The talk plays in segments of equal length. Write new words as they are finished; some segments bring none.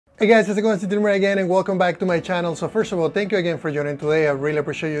Hey guys, it's Constantine again and welcome back to my channel. So first of all, thank you again for joining today. I really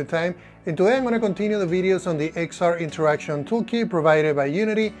appreciate your time. And today I'm going to continue the videos on the XR Interaction Toolkit provided by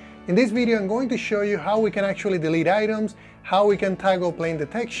Unity. In this video, I'm going to show you how we can actually delete items, how we can toggle plane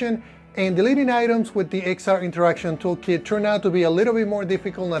detection, and deleting items with the XR Interaction Toolkit turned out to be a little bit more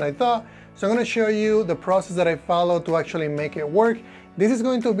difficult than I thought. So I'm going to show you the process that I followed to actually make it work. This is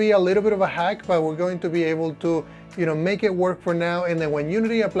going to be a little bit of a hack, but we're going to be able to, make it work for now. And then when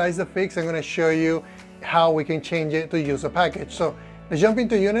Unity applies the fix, I'm going to show you how we can change it to use a package. So let's jump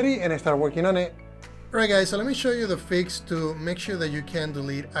into Unity and start working on it. All right, guys, so let me show you the fix to make sure that you can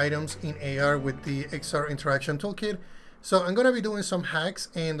delete items in AR with the XR Interaction Toolkit. So I'm going to be doing some hacks,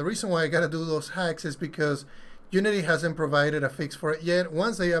 and the reason why I got to do those hacks is because Unity hasn't provided a fix for it yet.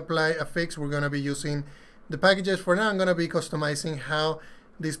 Once they apply a fix, we're going to be using the packages. For now, I'm going to be customizing how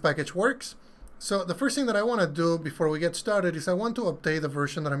this package works. So the first thing that I want to do before we get started is I want to update the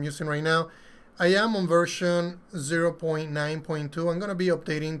version that I'm using right now. I am on version 0.9.2. I'm going to be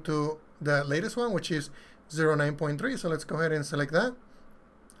updating to the latest one, which is 0.9.3. So let's go ahead and select that.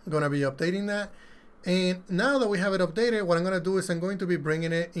 I'm going to be updating that. And now that we have it updated, what I'm going to do is I'm going to be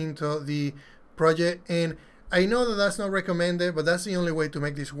bringing it into the project. And I know that that's not recommended, but that's the only way to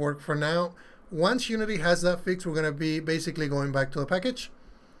make this work for now. Once Unity has that fixed, we're going to be basically going back to the package.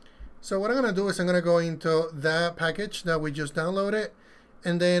 So what I'm going to do is I'm going to go into that package that we just downloaded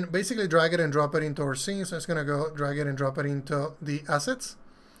and then basically drag it and drop it into our scene. So it's going to go drag it and drop it into the assets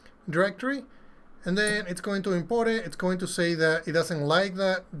directory. And then it's going to import it. It's going to say that it doesn't like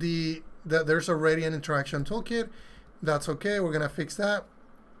that there's already an interaction toolkit. That's okay. We're going to fix that.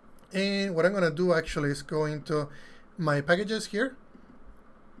 And what I'm going to do actually is go into my packages here.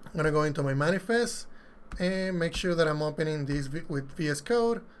 I'm going to go into my manifest and make sure that I'm opening this with VS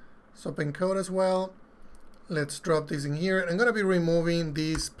Code. Let's open code as well. Let's drop this in here. I'm going to be removing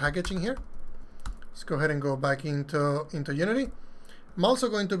this packaging here. Let's go ahead and go back into Unity. I'm also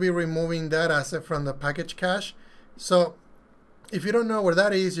going to be removing that asset from the package cache. So if you don't know where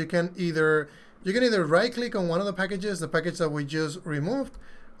that is, you can either right click on one of the packages, the package that we just removed,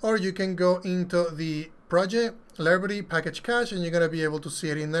 or you can go into the project library package cache and you're going to be able to see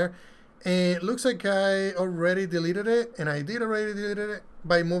it in there. And it looks like I already deleted it, and I did already delete it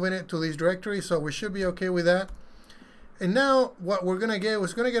by moving it to this directory, so we should be okay with that. And now what we're going to get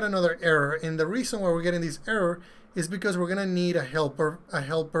is another error, and the reason why we're getting this error is because we're going to need a helper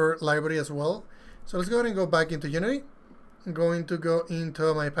library as well. So let's go ahead and go back into Unity. I'm going to go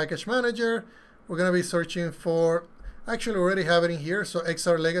into my package manager. We're going to be searching for, actually we already have it in here, so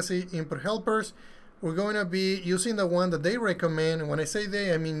XR Legacy Input Helpers. We're going to be using the one that they recommend. And when I say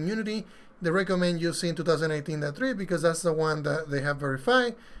they, I mean Unity. They recommend using 2018.3 because that's the one that they have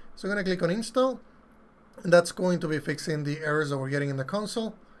verified. So I'm going to click on install. And that's going to be fixing the errors that we're getting in the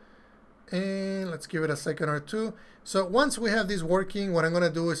console. And let's give it a second or two. So once we have this working, what I'm going to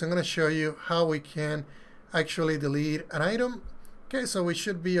do is I'm going to show you how we can actually delete an item. Okay, so we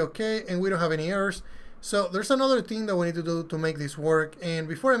should be okay and we don't have any errors. So there's another thing that we need to do to make this work. And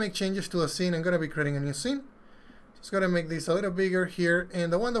before I make changes to the scene, I'm going to be creating a new scene. Just going to make this a little bigger here.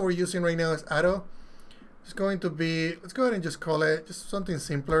 And the one that we're using right now is Atto. It's going to be, let's go ahead and just call it just something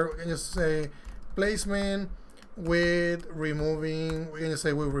simpler. We can just say placement with removing, we can just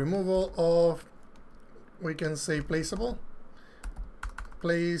say with removal of, we can say placeable,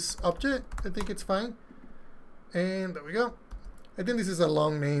 place object. I think it's fine. And there we go. I think this is a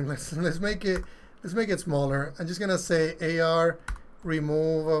long name. Let's make it smaller. I'm just gonna say AR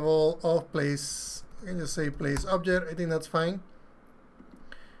removable of place. I can just say place object. I think that's fine.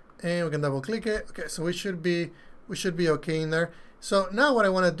 And we can double click it. Okay, so we should be okay in there. So now what I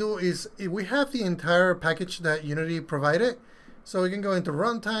want to do is we have the entire package that Unity provided. So we can go into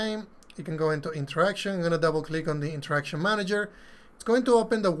runtime. You can go into interaction. I'm gonna double click on the interaction manager. It's going to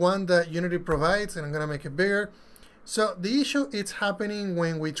open the one that Unity provides, and I'm gonna make it bigger. So the issue it's happening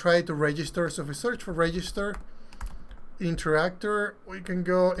when we try to register. So if we search for register interactor, we can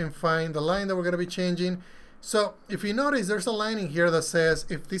go and find the line that we're going to be changing. So if you notice, there's a line in here that says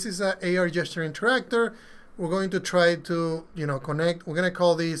if this is an AR gesture interactor, we're going to try to connect. We're going to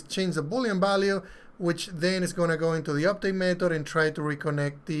call this change the Boolean value, which then is going to go into the update method and try to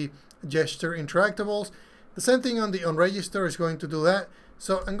reconnect the gesture interactables. The same thing on register is going to do that.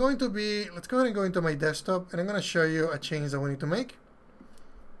 So I'm going to be, let's go ahead and go into my desktop, and I'm going to show you a change that we need to make.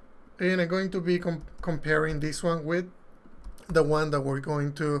 And I'm going to be comparing this one with the one that we're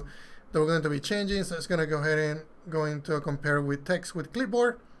going to be changing. So it's going to go ahead and going to compare with text with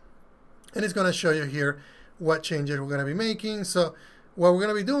clipboard, and it's going to show you here what changes we're going to be making. So What we're going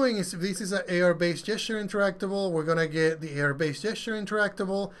to be doing is, if this is an AR-based gesture interactable, we're going to get the AR-based gesture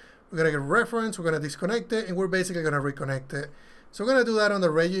interactable. We're going to get a reference, we're going to disconnect it, and we're basically going to reconnect it. So we're going to do that on the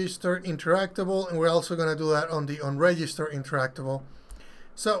register interactable, and we're also going to do that on the unregistered interactable.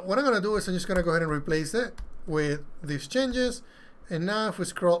 So what I'm going to do is I'm just going to go ahead and replace it with these changes. And now if we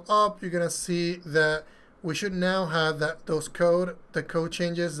scroll up, you're going to see that we should now have the code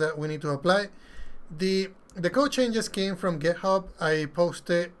changes that we need to apply. The code changes came from GitHub. I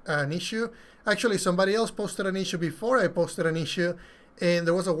posted an issue. Actually, somebody else posted an issue before I posted an issue. And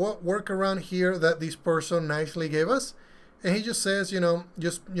there was a workaround here that this person nicely gave us. And he just says,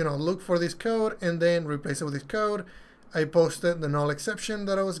 look for this code and then replace it with this code. I posted the null exception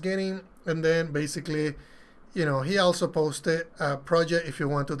that I was getting. And then basically, he also posted a project if you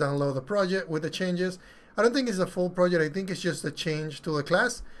want to download the project with the changes. I don't think it's a full project. I think it's just a change to the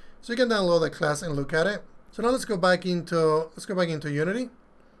class. So you can download the class and look at it. So now let's go back into Unity.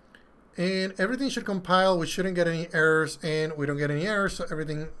 And everything should compile. We shouldn't get any errors, and we don't get any errors, so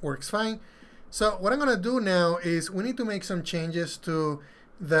everything works fine. So what I'm going to do now is we need to make some changes to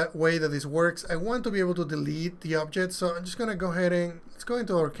the way that this works. I want to be able to delete the object, so I'm just going to go ahead and let's go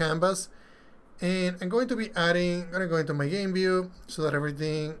into our canvas. And I'm going to be adding, I'm going to go into my game view so that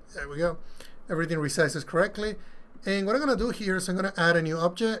everything, there we go, everything resizes correctly. And what I'm going to do here is I'm going to add a new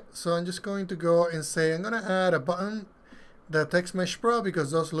object. So I'm just going to go and say I'm going to add a button, the Text Mesh Pro, because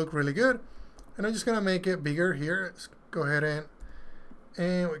those look really good. And I'm just going to make it bigger here. Let's go ahead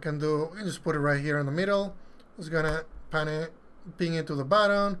and we can just put it right here in the middle. I'm just going to ping it to the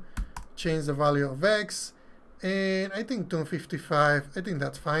bottom, change the value of X, and I think 255, I think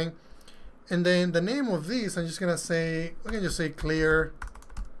that's fine. And then the name of this, I'm just going to say, we can just say clear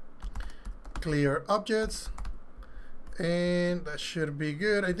objects. And that should be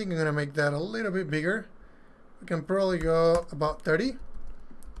good. I think I'm going to make that a little bit bigger. We can probably go about 30.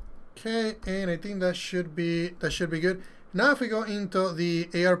 Okay, and I think that should be good. Now if we go into the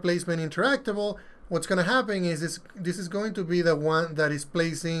AR placement interactable, what's going to happen is this is going to be the one that is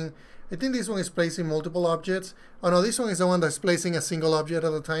placing, I think this one is placing multiple objects. Oh no, this one is the one that's placing a single object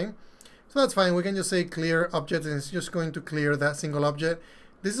at a time. So that's fine. We can just say clear object, and it's just going to clear that single object.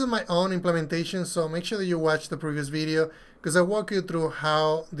 This is my own implementation, so make sure that you watch the previous video because I walk you through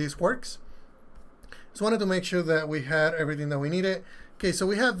how this works. Just wanted to make sure that we had everything that we needed. Okay, so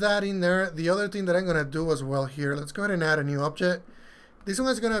we have that in there. The other thing that I'm going to do as well here, let's go ahead and add a new object. This one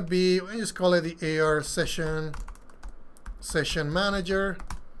is going to be, we just call it the AR session manager.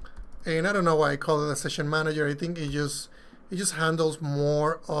 And I don't know why I call it a session manager. I think it just handles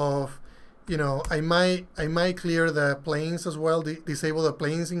more of, I might clear the planes as well, disable the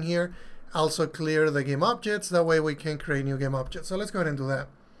planes in here, also clear the game objects. That way we can create new game objects. So let's go ahead and do that.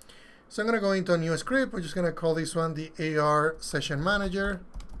 So I'm going to go into a new script. We're just going to call this one the AR session manager.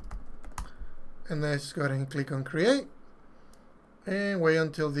 And then just go ahead and click on create. And wait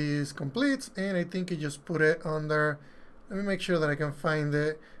until this completes. And I think you just put it under, let me make sure that I can find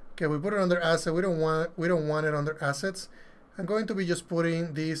it. Okay, we put it under asset. We don't want it under assets. I'm going to be just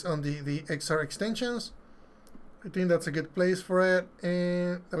putting these on the XR extensions. I think that's a good place for it.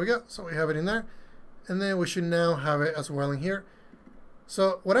 And there we go. So we have it in there. And then we should now have it as well in here.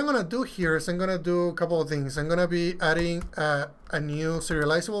 So what I'm going to do here is I'm going to do a couple of things. I'm going to be adding a new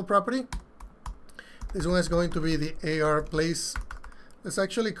serializable property. This one is going to be the AR place. Let's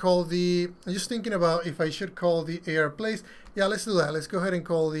actually call I'm just thinking about if I should call the AR place. Yeah, let's do that. Let's go ahead and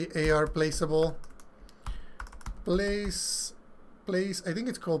call the AR placeable. Place, I think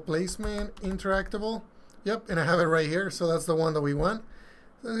it's called placement interactable. Yep, and I have it right here. So that's the one that we want.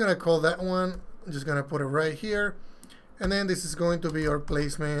 So I'm going to call that one. I'm just going to put it right here. And then this is going to be our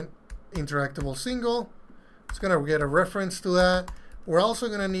placement interactable single. It's going to get a reference to that. We're also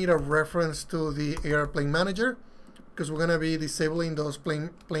going to need a reference to the AR plane manager because we're going to be disabling those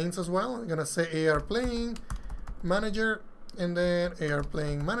planes as well. I'm going to say AR plane manager and then AR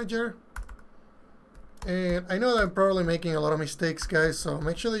plane manager. And I know that I'm probably making a lot of mistakes, guys, so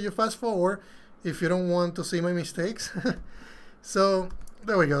make sure that you fast forward if you don't want to see my mistakes. So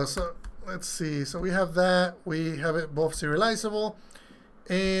there we go. So let's see. So we have that. We have it both serializable.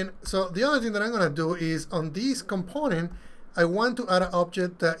 And so the other thing that I'm going to do is on this component, I want to add an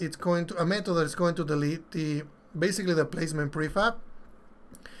object that it's going to, a method that is going to delete basically the placement prefab.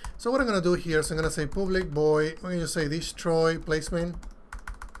 So what I'm going to do here is I'm going to say public void. I'm going to say destroy placement.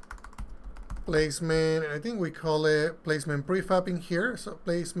 And I think we call it placement prefab in here. So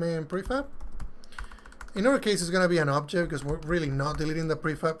placement prefab. In our case, it's going to be an object because we're really not deleting the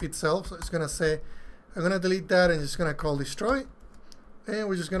prefab itself. So it's going to say, I'm going to delete that and it's going to call destroy. And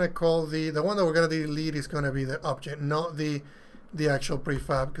we're just going to call the one that we're going to delete is going to be the object, not the the actual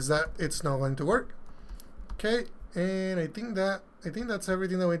prefab, because that it's not going to work. Okay, and I think that's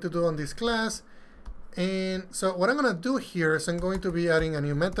everything that we need to do on this class. And so what I'm going to do here is I'm going to be adding a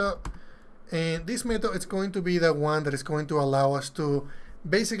new method, and this method is going to be the one that is going to allow us to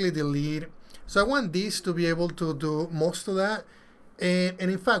basically delete. So I want this to be able to do most of that. And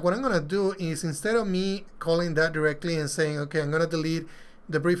in fact, what I'm going to do is, instead of me calling that directly and saying, okay, I'm going to delete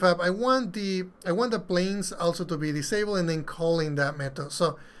the prefab, I want the planes also to be disabled and then calling that method.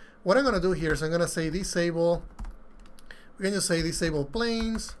 So what I'm going to do here is I'm going to say disable. We can just say disable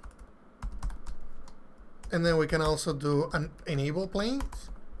planes. And then we can also do an enable planes.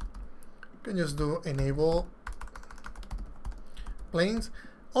 We can just do enable planes.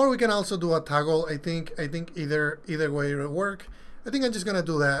 Or we can also do a toggle. I think either way will work. I think I'm just gonna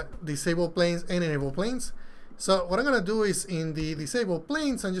do that, disable planes and enable planes. So what I'm gonna do is, in the disable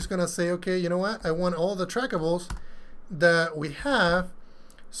planes, I'm just gonna say, okay, you know what? I want all the trackables that we have.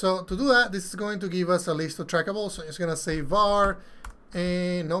 So to do that, this is going to give us a list of trackables. So I'm just gonna say var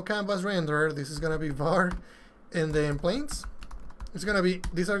and no canvas renderer. This is gonna be var and then planes. It's gonna be,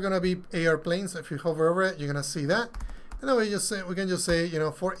 these are gonna be AR planes. If you hover over it, you're gonna see that. And then we can just say, you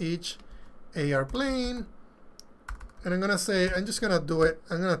know, for each AR plane. And I'm just gonna do it.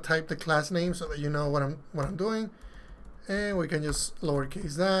 I'm gonna type the class name so that you know what I'm doing. And we can just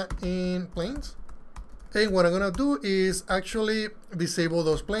lowercase that in planes. And what I'm gonna do is actually disable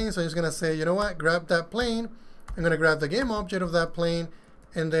those planes. So I'm just gonna say, you know what, grab that plane. I'm gonna grab the game object of that plane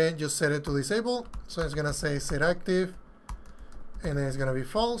and then just set it to disable. So it's gonna say set active, and then it's gonna be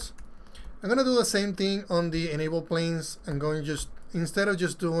false. I'm gonna do the same thing on the enable planes. I'm going just, instead of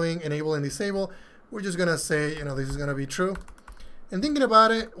just doing enable and disable, we're just gonna say, you know, this is gonna be true. And thinking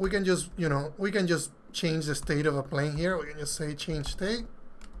about it, we can just, you know, we can just change the state of a plane here. We can just say change state.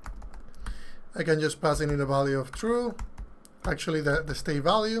 I can just pass in the value of true. Actually, the state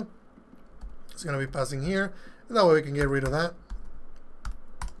value is gonna be passing here. And that way we can get rid of that.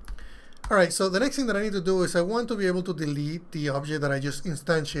 All right, so the next thing that I need to do is I want to be able to delete the object that I just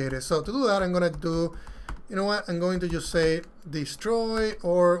instantiated. So to do that, I'm gonna do, you know what, I'm going to just say destroy,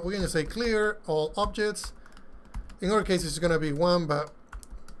 or we can just say clear all objects. In our case, it's going to be one,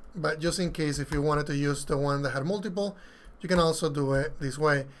 but just in case, if you wanted to use the one that had multiple, you can also do it this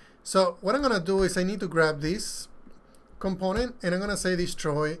way. So what I'm going to do is I need to grab this component, and I'm going to say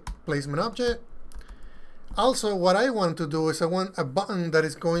destroy placement object. Also, what I want to do is I want a button that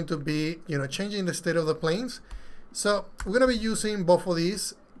is going to be, you know, changing the state of the planes. So we're going to be using both of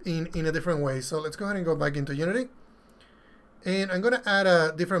these in a different way. So let's go ahead and go back into Unity. And I'm going to add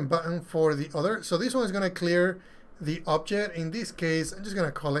a different button for the other. So this one is going to clear the object. In this case, I'm just going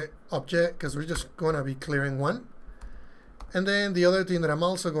to call it object because we're just going to be clearing one. And then the other thing that I'm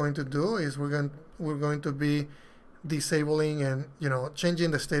also going to do is we're going to be disabling and, you know,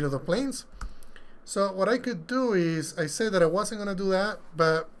 changing the state of the planes. So what I could do is, I said that I wasn't going to do that,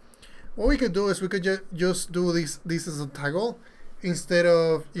 but what we could do is we could just do this as a toggle instead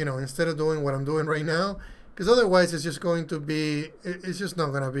of doing what I'm doing right now, because otherwise it's just going to be, it's just not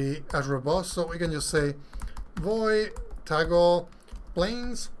going to be as robust. So we can just say void toggle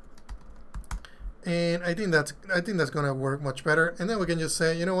planes, and I think that's going to work much better. And then we can just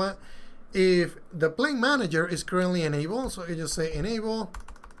say, you know what, if the plane manager is currently enabled, so we can just say enable,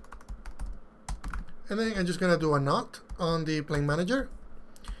 and then I'm just going to do a not on the plane manager.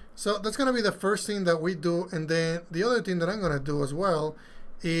 So that's going to be the first thing that we do. And then the other thing that I'm going to do as well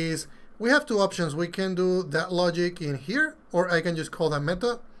is we have two options. We can do that logic in here, or I can just call that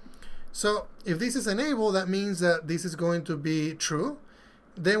method. So if this is enabled, that means that this is going to be true.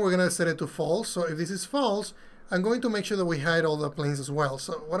 Then we're going to set it to false. So if this is false, I'm going to make sure that we hide all the planes as well.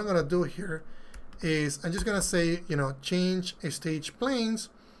 So what I'm going to do here is I'm just going to say, you know, change stage planes.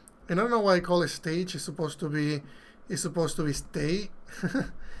 And I don't know why I call it stage. It's supposed to be state.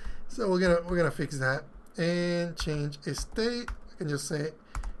 So we're gonna fix that and change a state. I can just say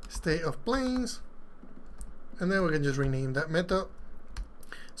state of planes, and then we can just rename that method.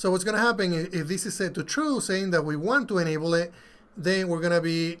 So what's gonna happen is, if this is set to true, saying that we want to enable it, then we're gonna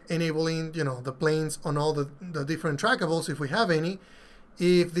be enabling, you know, the planes on all the different trackables if we have any.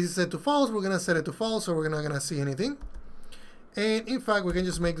 If this is set to false, we're gonna set it to false, so we're not gonna see anything. And in fact, we can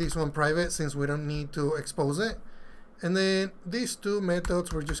just make this one private since we don't need to expose it. And then these two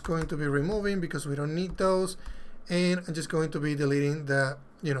methods we're just going to be removing because we don't need those. And I'm just going to be deleting the,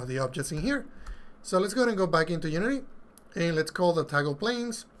 you know, the objects in here. So let's go ahead and go back into Unity, and let's call the toggle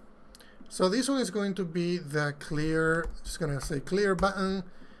planes. So this one is going to be the clear, just gonna say clear button.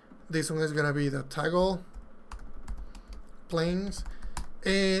 This one is gonna be the toggle planes.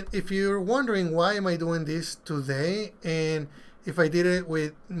 And if you're wondering why am I doing this today, and if I did it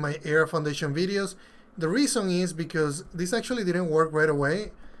with my AR Foundation videos. The reason is because this actually didn't work right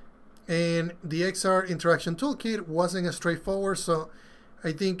away, and the XR Interaction Toolkit wasn't as straightforward. So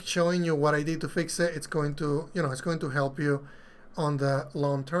I think showing you what I did to fix it, it's going to, it's going to help you on the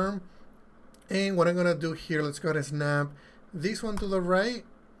long term. And what I'm gonna do here, let's go ahead and snap this one to the right.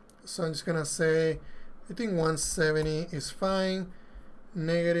 So I'm just gonna say, I think 170 is fine.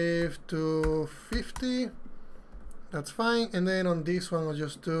 Negative 250, that's fine. And then on this one, I'll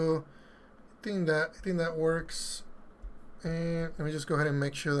just do, I think that works. And let me just go ahead and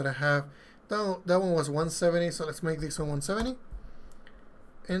make sure that I have, that one was 170, so let's make this one 170.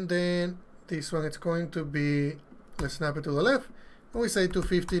 And then this one, it's going to be, let's snap it to the left. When we say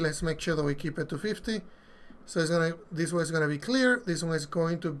 250, let's make sure that we keep it 250. So it's gonna, this one is gonna be clear. This one is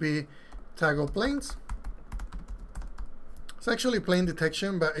going to be toggle planes. It's actually plane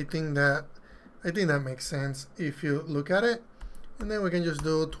detection, but I think that makes sense if you look at it. And then we can just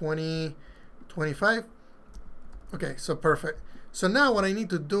do 20, 25. Okay, so perfect. So now what I need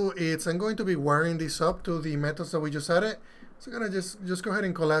to do is I'm going to be wiring this up to the methods that we just added. So I'm gonna just go ahead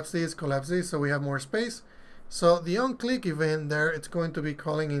and collapse this, so we have more space. So the on-click event there, it's going to be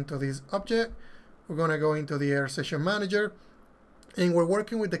calling into this object. We're gonna go into the AR Session Manager, and we're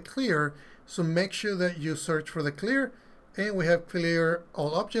working with the clear. So make sure that you search for the clear, and we have clear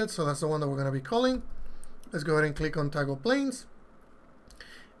all objects. So that's the one that we're gonna be calling. Let's go ahead and click on toggle planes.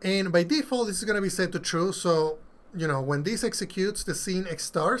 And by default, this is gonna be set to true. So, when this executes the scene X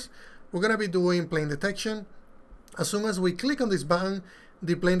stars, we're gonna be doing plane detection. As soon as we click on this button,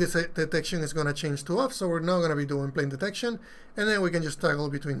 the plane detection is going to change to off, so we're not going to be doing plane detection, and then we can just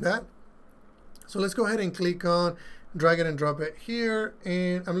toggle between that. So let's go ahead and click on, drag it and drop it here,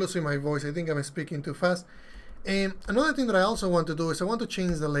 and I'm losing my voice. I think I'm speaking too fast. And another thing that I also want to do is I want to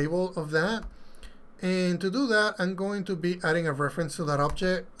change the label of that, and to do that, I'm going to be adding a reference to that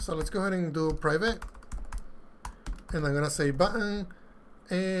object. So let's go ahead and do private, and I'm going to say button,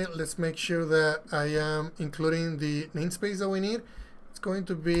 and let's make sure that I am including the namespace that we need. It's going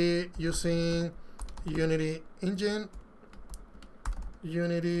to be using Unity Engine,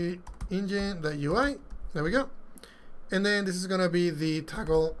 UI. There we go. And then this is going to be the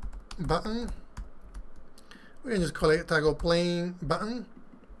toggle button. We can just call it toggle plane button.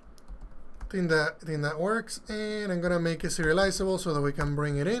 I think that works. And I'm going to make it serializable so that we can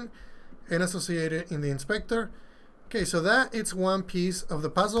bring it in and associate it in the inspector. Okay, so that it's one piece of the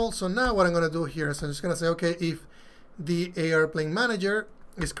puzzle. So now what I'm going to do here is I'm just going to say, okay, if the AR Plane Manager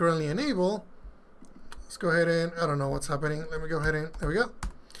is currently enabled, let's go ahead and, I don't know what's happening. Let me go ahead and, there we go.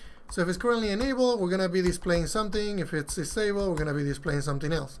 So if it's currently enabled, we're going to be displaying something. If it's disabled, we're going to be displaying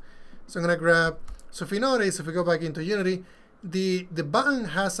something else. So I'm going to grab, so if you notice, if we go back into Unity, the button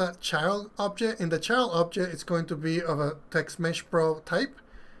has a child object, and the child object is going to be of a Text Mesh Pro type.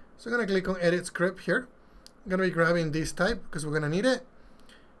 So I'm going to click on Edit Script here. I'm going to be grabbing this type because we're going to need it.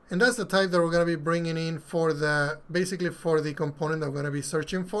 And that's the type that we're going to be bringing in for the, basically for the component that we're going to be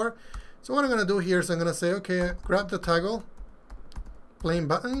searching for. So what I'm going to do here is I'm going to say, okay, grab the toggle plane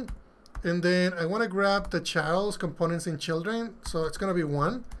button, and then I want to grab the child's components in children. So it's going to be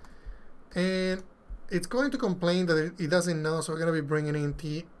 1, and it's going to complain that it doesn't know. So we're going to be bringing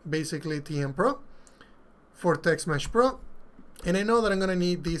in basically TM Pro for Text Mesh Pro. And I know that I'm going to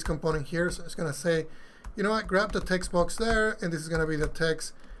need this component here. So it's going to say, you know what, grab the text box there, and this is going to be the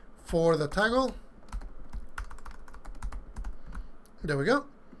text for the toggle. There we go.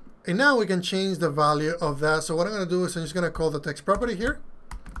 And now we can change the value of that. So what I'm going to do is I'm just going to call the text property here.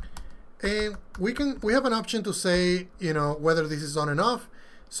 And we have an option to say, whether this is on and off.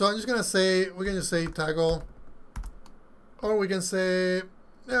 So I'm just going to say, we can just say toggle, or we can say,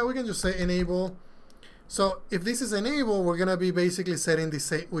 we can just say enable. So if this is enabled, we're going to be basically setting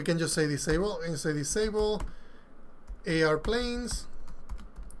this, we can just say disable, and say disable AR planes.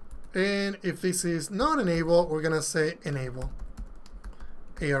 And if this is not enabled, we're going to say enable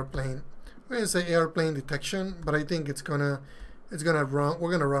AR plane. We're going to say AR plane detection, but I think it's gonna run, we're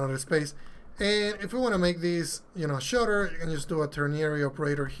going to run out of space. And if we want to make this, shorter, you can just do a ternary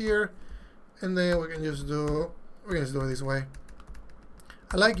operator here, and then we can just do it this way.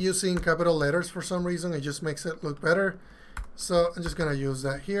 I like using capital letters for some reason. It just makes it look better. So I'm just going to use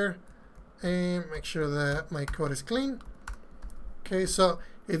that here and make sure that my code is clean. Okay, so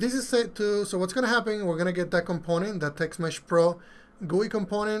if this is set to, so what's going to happen, we're going to get that component, that Text Mesh Pro GUI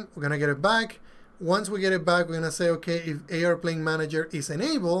component. We're going to get it back. Once we get it back, we're going to say, okay, if AR Plane Manager is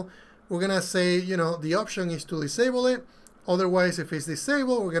enabled, we're going to say, the option is to disable it. Otherwise, if it's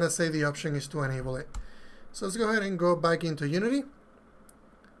disabled, we're going to say the option is to enable it. So let's go ahead and go back into Unity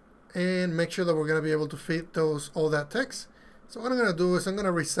and make sure that we're going to be able to fit all that text. So what I'm going to do is I'm going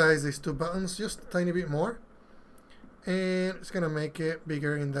to resize these two buttons just a tiny bit more. And it's going to make it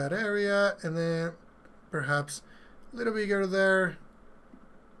bigger in that area, and then perhaps a little bigger there.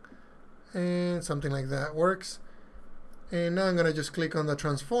 And something like that works. And now I'm going to just click on the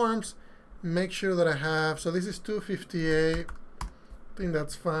transforms, make sure that I have, so this is 258. I think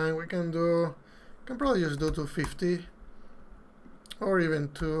that's fine. We can probably just do 250 or even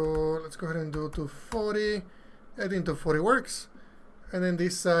let's go ahead and do 240. I think 240 works. And then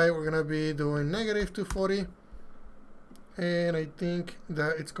this side we're gonna be doing negative 240, and I think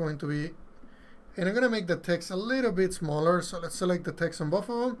that it's going to be, and I'm gonna make the text a little bit smaller, so let's select the text on both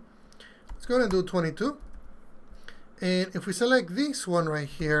of them. Let's go ahead and do 22. And if we select this one right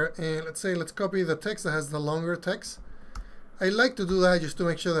here, and let's copy the text that has the longer text. I like to do that just to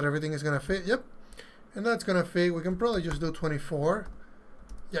make sure that everything is gonna fit. Yep, and that's gonna fit. We can probably just do 24.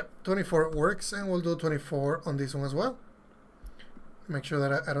 Yep, 24 works, and we'll do 24 on this one as well. Make sure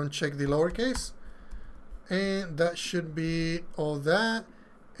that I don't check the lowercase. And that should be all that.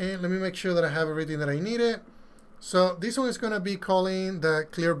 And let me make sure that I have everything that I needed. So this one is gonna be calling the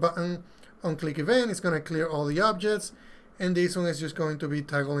clear button on click event. It's gonna clear all the objects. And this one is just going to be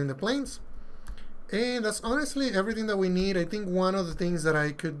toggling the planes. And that's honestly everything that we need. I think one of the things that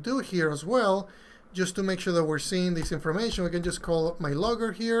I could do here as well, just to make sure that we're seeing this information, we can just call up my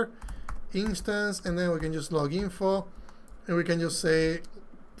logger here, instance, and then we can just log info, and we can just say,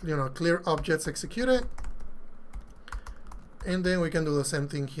 clear objects executed. And then we can do the same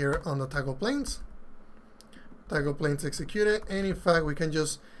thing here on the toggle planes. Toggle planes executed, and in fact we can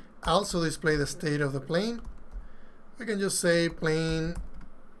just also display the state of the plane. We can just say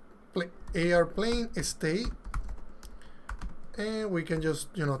AR plane state, and we can just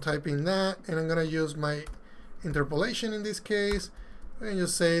type in that, and I'm gonna use my interpolation in this case. We can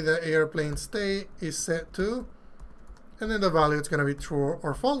just say the AR plane state is set to, and then the value is gonna be true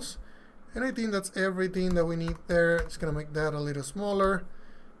or false. And I think that's everything that we need there. Just gonna make that a little smaller,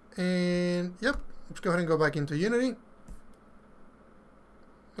 and yep, let's go ahead and go back into Unity.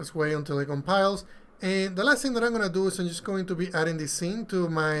 Let's wait until it compiles. And the last thing that I'm going to do is I'm just going to be adding this scene to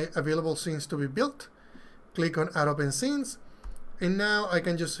my available scenes to be built. Click on Add Open Scenes. And now I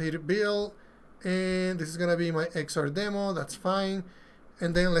can just hit Build. And this is going to be my XR demo. That's fine.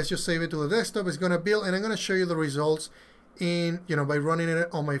 And then let's just save it to the desktop. It's going to build. And I'm going to show you the results by running it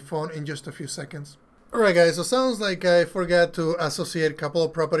on my phone in just a few seconds. Alright guys, so sounds like I forgot to associate a couple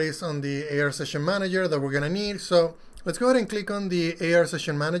of properties on the AR Session Manager that we're going to need. So let's go ahead and click on the AR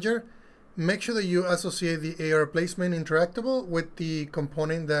Session Manager. Make sure that you associate the AR placement interactable with the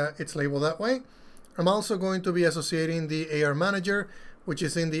component that it's labeled that way. I'm also going to be associating the AR Manager, which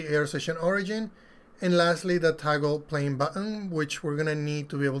is in the AR Session origin. And lastly, the toggle plane button, which we're going to need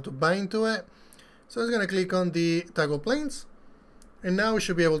to be able to bind to it. So I'm going to click on the toggle planes. And now we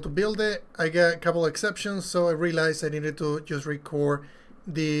should be able to build it. I got a couple exceptions, so I realized I needed to just record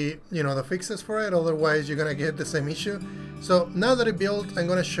the fixes for it, otherwise you're gonna get the same issue. So now that it built, I'm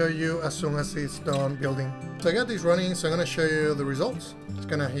gonna show you as soon as it's done building. So I got this running, so I'm gonna show you the results. Just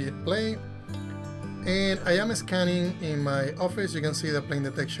gonna hit play, and I am scanning in my office. You can see the plane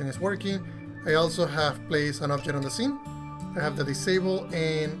detection is working. I also have placed an object on the scene. I have the disable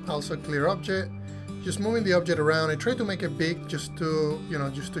and also clear object. Just moving the object around. I try to make it big just to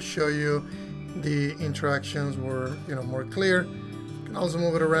show you the interactions were more clear. Also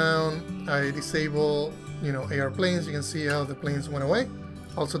move it around. I disable AR planes. You can see how the planes went away.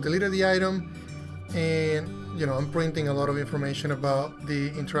 Also deleted the item, and I'm printing a lot of information about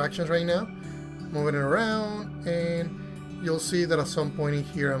the interactions right now. Moving it around, and you'll see that at some point in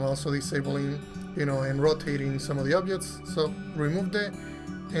here I'm also disabling and rotating some of the objects. So removed it,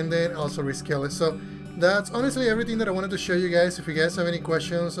 and then also rescale it. So that's honestly everything that I wanted to show you guys. If you guys have any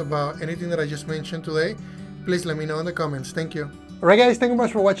questions about anything that I just mentioned today, please let me know in the comments. Thank you. Alright guys, thank you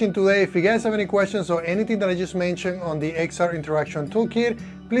much for watching today. If you guys have any questions or anything that I just mentioned on the XR Interaction Toolkit,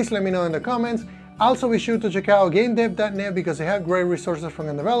 please let me know in the comments. Also be sure to check out GameDev.net because they have great resources from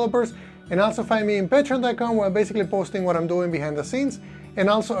the developers, and also find me in Patreon.com where I'm basically posting what I'm doing behind the scenes, and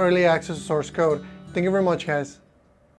also early access to source code. Thank you very much guys.